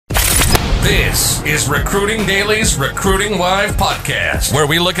This is Recruiting Daily's Recruiting Live podcast, where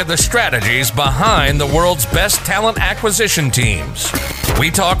we look at the strategies behind the world's best talent acquisition teams. We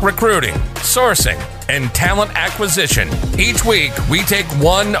talk recruiting, sourcing, and talent acquisition. Each week, we take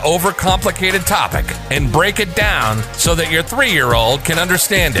one overcomplicated topic and break it down so that your 3-year-old can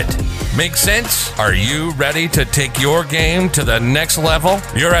understand it. Make sense? Are you ready to take your game to the next level?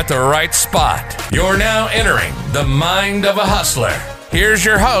 You're at the right spot. You're now entering the mind of a hustler. Here's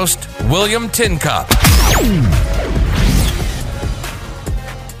your host, William Tincup.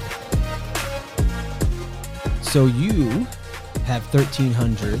 So you have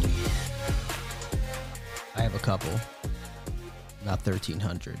 1,300. I have a couple. Not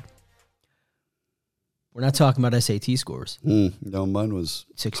 1,300. We're not talking about SAT scores. No, mine was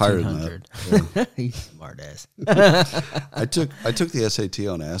higher than that. 1,600. He's smart ass. I took the SAT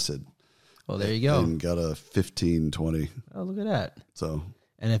on acid. Well, there you go. And got a 1520. Oh, look at that. So,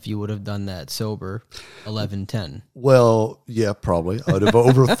 and if you would have done that sober, 1110. Well, yeah, probably. I would have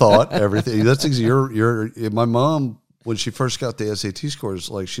overthought everything. That's you're my mom, when she first got the SAT scores,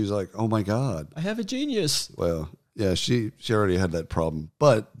 she's like, "Oh my God, I have a genius." Well, yeah, she already had that problem.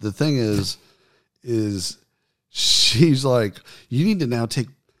 But the thing is she's like, "You need to now take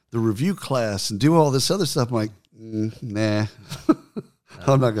the review class and do all this other stuff." I'm like, nah,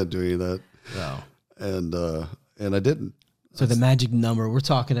 I'm not going to do any of that. No. And I didn't. So the magic number, we're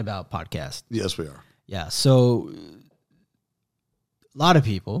talking about podcast. Yes, we are. Yeah. So a lot of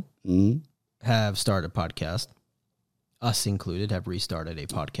people have started a podcast, us included, have restarted a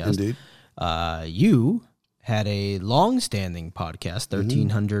podcast. Indeed. You had a long-standing podcast,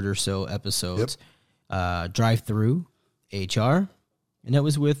 1,300 or so episodes, Drive Through HR, and that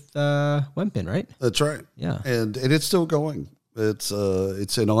was with Wempin, right? That's right. Yeah. And it's still going. It's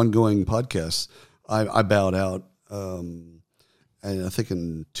an ongoing podcast. I bowed out, and I think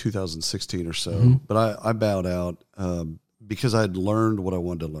in 2016 or so. But I bowed out because I had learned what I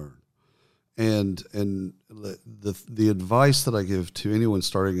wanted to learn, and the advice that I give to anyone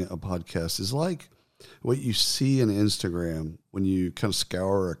starting a podcast is like what you see in Instagram when you kind of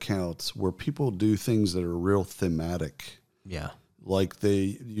scour accounts where people do things that are real thematic. Yeah. Like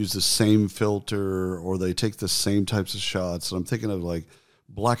they use the same filter or they take the same types of shots. And I'm thinking of like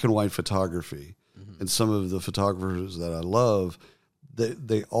black and white photography. And some of the photographers that I love,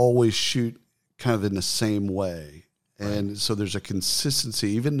 they always shoot kind of in the same way. And so there's a consistency,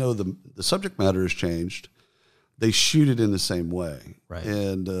 even though the subject matter has changed, they shoot it in the same way. Right.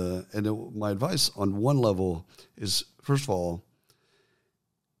 And my advice on one level is, first of all,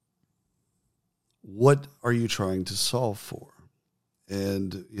 what are you trying to solve for?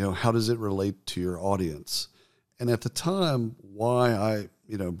 And, how does it relate to your audience? And at the time, why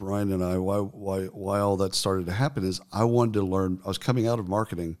Brian and I, why all that started to happen is I wanted to learn. I was coming out of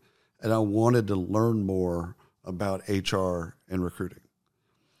marketing, and I wanted to learn more about HR and recruiting.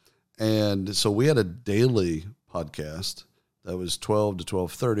 And so we had a daily podcast that was 12 to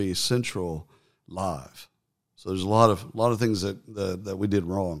 12:30 Central live. So there's a lot of things that we did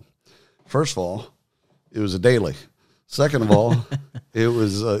wrong. First of all, it was a daily. Second of all, it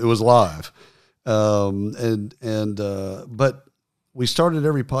was live, but we started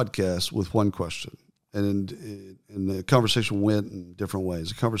every podcast with one question, and the conversation went in different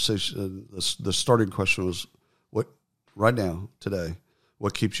ways. The starting question was, what right now today,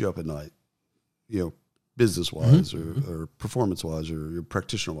 what keeps you up at night, business wise or performance wise or your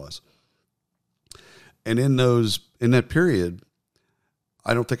practitioner wise, and in that period,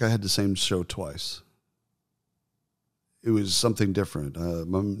 I don't think I had the same show twice. It was something different.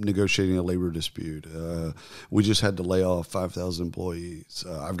 I'm negotiating a labor dispute. We just had to lay off 5,000 employees.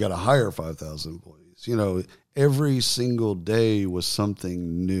 I've got to hire 5,000 employees. Every single day was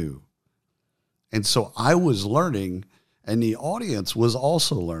something new. And so I was learning, and the audience was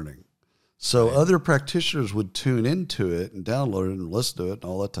also learning. So other practitioners would tune into it and download it and listen to it and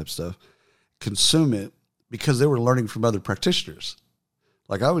all that type of stuff, consume it, because they were learning from other practitioners.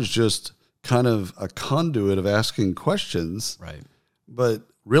 Like I was just kind of a conduit of asking questions. Right. But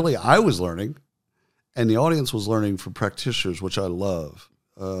really I was learning, and the audience was learning from practitioners, which I love.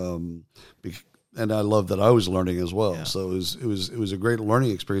 And I love that I was learning as well. Yeah. So it was a great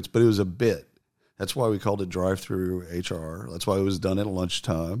learning experience, but it was a bit. That's why we called it Drive Through HR. That's why it was done at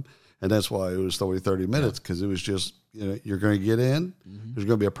lunchtime. And that's why it was only 30 minutes, because it was just, you're going to get in. There's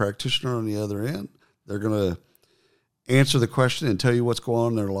going to be a practitioner on the other end. They're going to answer the question and tell you what's going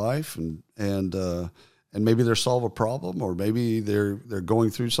on in their life, and maybe they're solve a problem, or maybe they're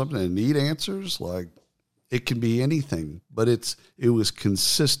going through something and need answers. Like it can be anything, but it was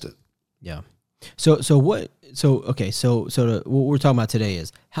consistent. Yeah. So what we're talking about today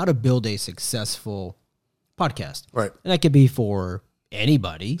is how to build a successful podcast. Right. And that could be for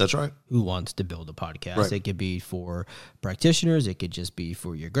anybody. That's right. Who wants to build a podcast. Right. It could be for practitioners, it could just be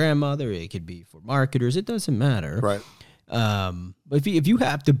for your grandmother, it could be for marketers, it doesn't matter. Right. But if you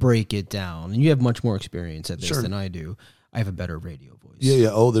have to break it down, and you have much more experience at this Sure. than I do, I have a better radio voice. Yeah.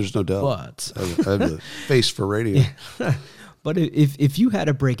 Oh, there's no doubt. But I have the face for radio. But if you had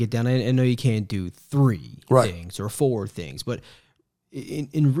to break it down, I know you can't do 3 Right. things or 4 things, but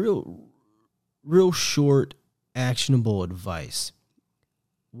in real short, actionable advice,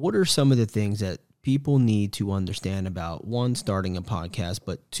 what are some of the things that people need to understand about, 1, starting a podcast,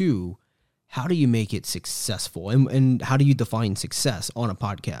 but 2, how do you make it successful? And how do you define success on a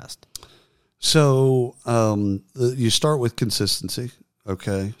podcast? So you start with consistency.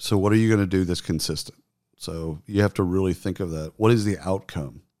 Okay. So what are you going to do that's consistent? So you have to really think of that. What is the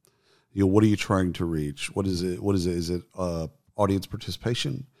outcome? What are you trying to reach? What is it? Is it audience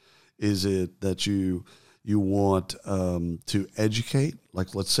participation? Is it that you want to educate?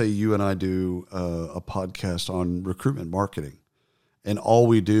 Like, let's say you and I do a podcast on recruitment marketing, and all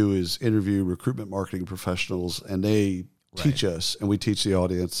we do is interview recruitment marketing professionals, and they teach us, and we teach the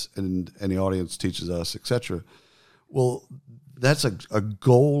audience, and the audience teaches us, etc. Well, that's a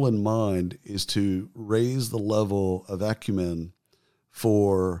goal in mind, is to raise the level of acumen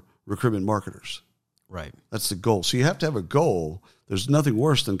for recruitment marketers. Right. That's the goal. So you have to have a goal. There's nothing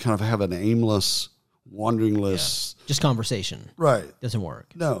worse than kind of have an aimless, wanderingless. Yeah. Just conversation. Right. Doesn't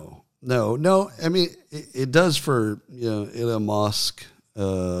work. No. I mean, it does for, Elon Musk,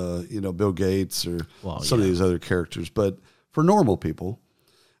 Bill Gates, or some of these other characters. But for normal people,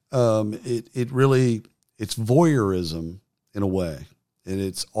 it's voyeurism in a way, and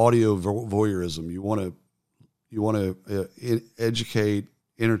it's audio voyeurism. You want to educate,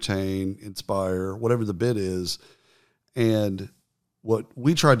 entertain, inspire, whatever the bit is. And what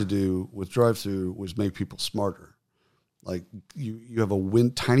we tried to do with Drive-Thru was make people smarter. Like you have a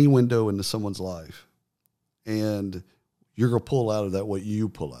tiny window into someone's life, and you're going to pull out of that what you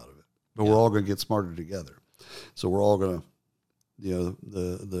pull out of it. But we're all going to get smarter together. So we're all going to,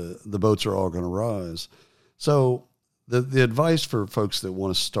 the boats are all going to rise. So the advice for folks that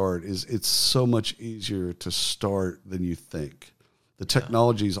want to start is it's so much easier to start than you think. The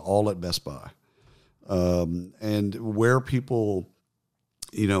technology is all at Best Buy. And where people,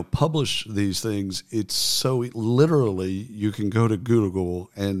 publish these things, it's so literally you can go to Google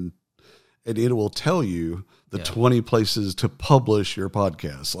and it will tell you the 20 places to publish your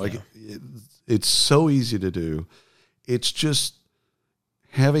podcast. Like it's so easy to do. It's just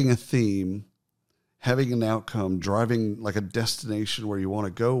having a theme, having an outcome, driving like a destination where you want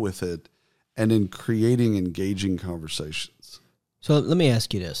to go with it, and then creating engaging conversations. So let me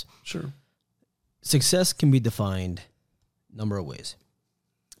ask you this. Sure. Success can be defined a number of ways.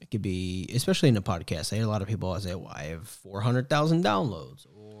 It could be, especially in a podcast, I hear a lot of people say, well, I have 400,000 downloads,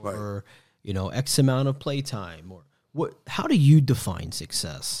 or, X amount of playtime, or how do you define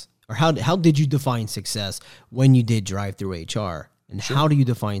success? Or how did you define success when you did Drive-Thru HR? And how do you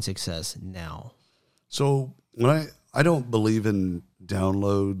define success now? So when I don't believe in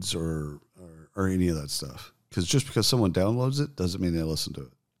downloads or any of that stuff, because just because someone downloads it doesn't mean they listen to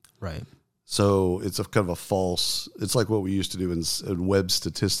it. Right. So it's a kind of a false. It's like what we used to do in web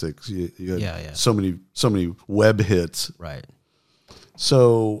statistics. You had so many web hits. Right.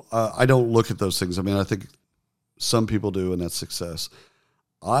 So I don't look at those things. I mean, I think some people do, and that's success.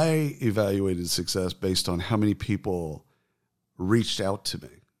 I evaluated success based on how many people reached out to me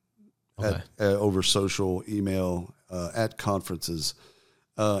over social, email, at conferences,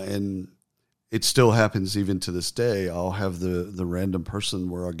 and it still happens even to this day. I'll have the random person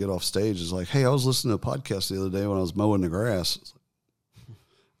where I get off stage is like, hey, I was listening to a podcast the other day when I was mowing the grass,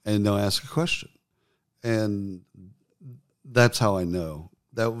 and they'll ask a question, and that's how I know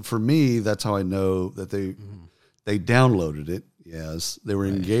that. For me, that's how I know that they downloaded it. Yes, they were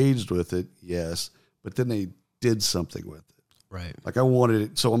engaged with it. Yes, but then they did something with it. Right. Like I wanted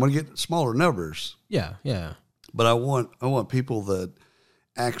it, so I'm going to get smaller numbers. Yeah, yeah. But I want people that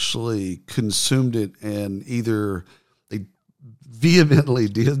actually consumed it, and either they vehemently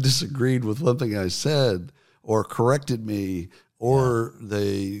disagreed with one thing I said, or corrected me, or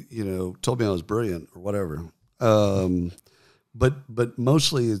they told me I was brilliant or whatever. But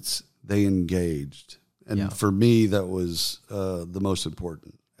mostly it's they engaged, and for me that was the most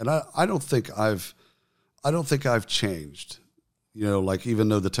important. And I don't think I've changed. Like even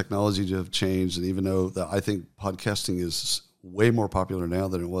though the technology have changed, and even though that I think podcasting is way more popular now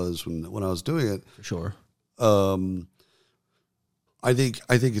than it was when I was doing it. For sure. I think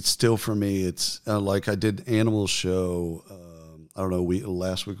it's still for me. It's like I did Animal Show. I don't know,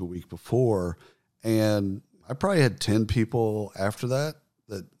 last week, a week before, and I probably had 10 people after that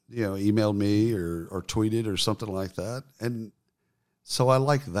emailed me or tweeted or something like that, and so I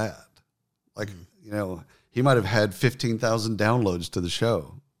like that. Like he might have had 15,000 downloads to the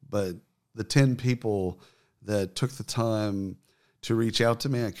show, but the 10 people that took the time to reach out to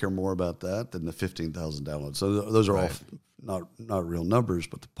me, I care more about that than the 15,000 downloads. So those are all not real numbers,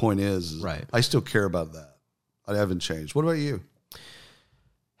 but the point is I still care about that. I haven't changed. What about you?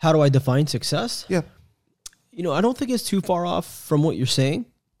 How do I define success? Yeah. I don't think it's too far off from what you're saying.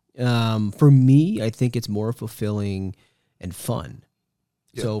 For me, I think it's more fulfilling and fun.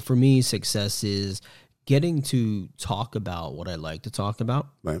 Yeah. So for me, success is getting to talk about what I like to talk about.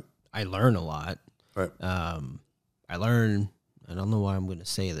 Right. I learn a lot. Right. I don't know why I'm going to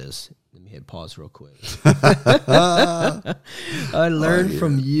say this. Let me hit pause real quick. I learned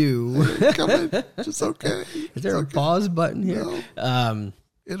from you. It's okay. Is there a pause button here? No.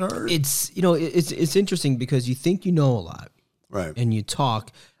 It hurts. It's interesting because you think you know a lot. Right. And you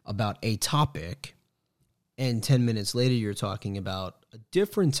talk about a topic, and 10 minutes later you're talking about a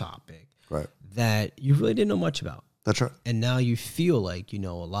different topic that you really didn't know much about. That's right. And now you feel like you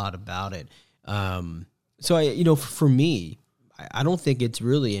know a lot about it. So for me, I don't think it's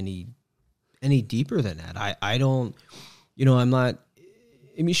really any deeper than that. I don't, I'm not,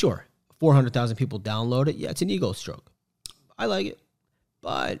 sure, 400,000 people download it. Yeah, it's an ego stroke. I like it.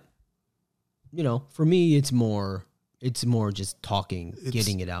 But, for me, it's more just talking,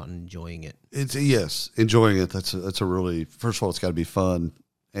 getting it out and enjoying it. Enjoying it. That's a really, first of all, it's got to be fun.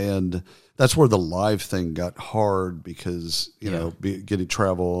 And that's where the live thing got hard because, getting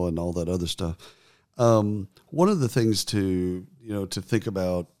travel and all that other stuff. One of the things to think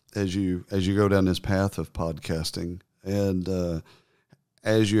about as you go down this path of podcasting and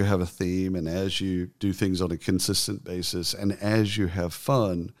as you have a theme and as you do things on a consistent basis and as you have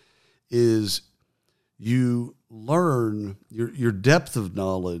fun is you learn your depth of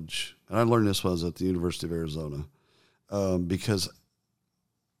knowledge. And I learned this when I was at the University of Arizona because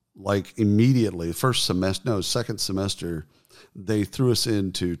like immediately, second semester, they threw us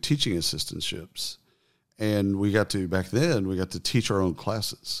into teaching assistantships. And we got to teach our own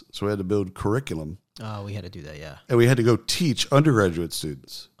classes. So we had to build curriculum. Oh, we had to do that, yeah. And we had to go teach undergraduate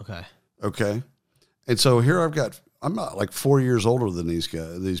students. Okay. And so here I'm not like 4 years older than these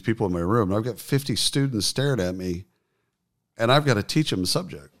people in my room. And I've got 50 students staring at me, and I've got to teach them a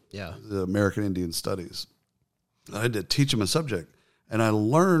subject. Yeah. The American Indian Studies. I had to teach them a subject. And I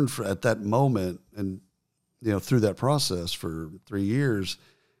learned at that moment and, through that process for 3 years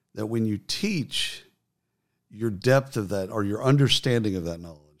that when you teach, your depth of that or your understanding of that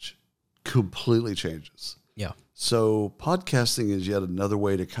knowledge completely changes. Yeah. So podcasting is yet another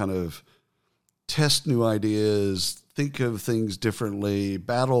way to kind of test new ideas, think of things differently,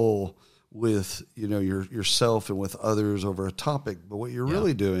 battle with, yourself and with others over a topic. But what you're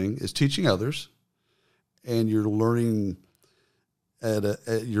really doing is teaching others, and you're learning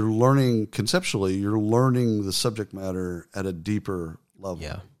conceptually, you're learning the subject matter at a deeper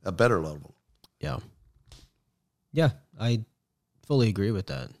level, a better level. Yeah. Yeah, I fully agree with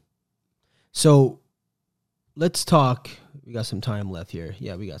that. So let's talk. We got some time left here.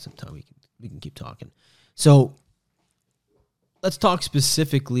 Yeah, we got some time. We can keep talking. So let's talk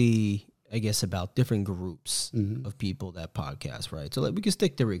specifically, I guess, about different groups of people that podcast, right? So we can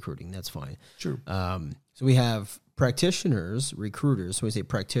stick to recruiting. That's fine. Sure. So we have practitioners, recruiters. So we say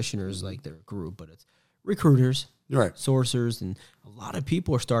practitioners like their group, but it's recruiters, right? Sourcers, and a lot of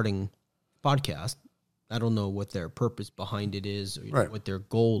people are starting podcasts. I don't know what their purpose behind it is or what their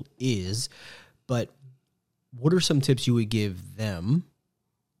goal is, but what are some tips you would give them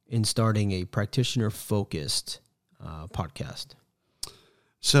in starting a practitioner-focused podcast?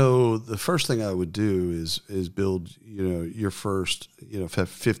 So the first thing I would do is build, your first,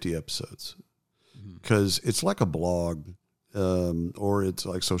 50 episodes, because it's like a blog or it's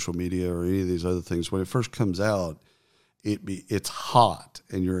like social media or any of these other things. When it first comes out, it's hot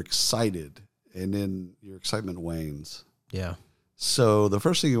and you're excited. And then your excitement wanes. Yeah. So the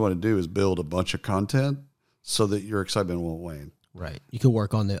first thing you want to do is build a bunch of content so that your excitement won't wane. Right. You can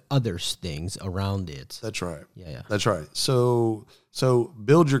work on the other things around it. That's right. Yeah. That's right. So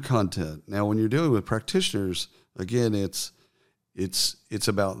build your content. Now, when you're dealing with practitioners, again, it's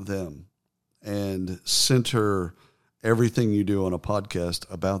about them, and center everything you do on a podcast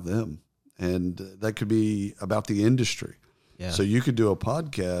about them. And that could be about the industry. Yeah. So you could do a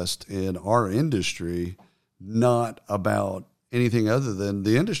podcast in our industry, not about anything other than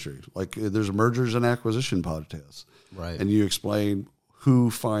the industry. Like there's mergers and acquisition podcasts. Right. And you explain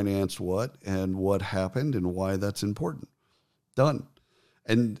who financed what and what happened and why that's important. Done.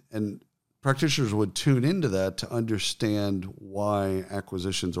 And practitioners would tune into that to understand why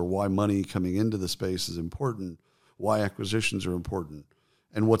acquisitions or why money coming into the space is important, why acquisitions are important,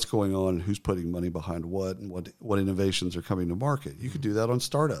 and what's going on, and who's putting money behind what, and what innovations are coming to market. You could do that on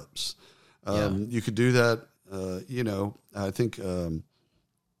startups. You could do that, I think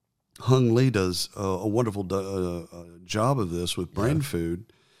Hung Lee does a wonderful job of this with Brain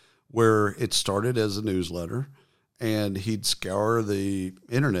Food, where it started as a newsletter, and he'd scour the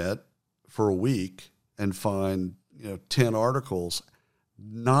internet for a week and find 10 articles,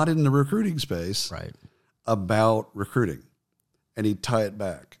 not in the recruiting space, right, about recruiting, and he'd tie it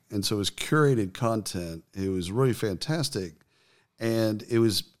back. And so it was curated content. It was really fantastic, and it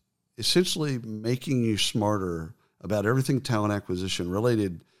was essentially making you smarter about everything talent acquisition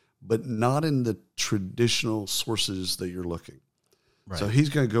related, but not in the traditional sources that you're looking. Right. So he's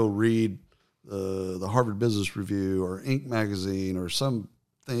going to go read the Harvard Business Review or Inc. magazine or some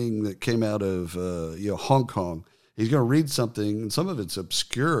thing that came out of Hong Kong. He's going to read something, and some of it's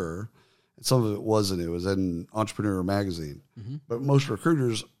obscure, and some of it wasn't. It was in Entrepreneur magazine. Mm-hmm. But most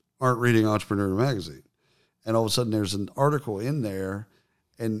recruiters aren't reading Entrepreneur magazine. And all of a sudden there's an article in there,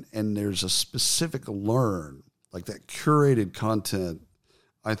 and there's a specific learn, like that curated content,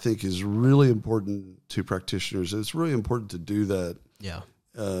 I think is really important to practitioners. It's really important to do that. Yeah.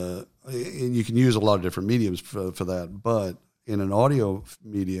 And you can use a lot of different mediums for that, but in an audio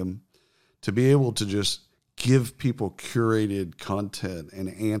medium, to be able to just give people curated content and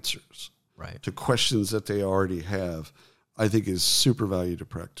answers to questions that they already have, I think is super valuable to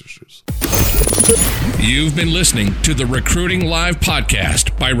practitioners. You've been listening to the Recruiting Live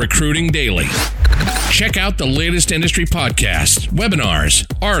podcast by Recruiting Daily. Check out the latest industry podcasts, webinars,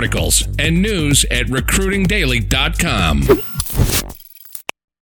 articles, and news at recruitingdaily.com.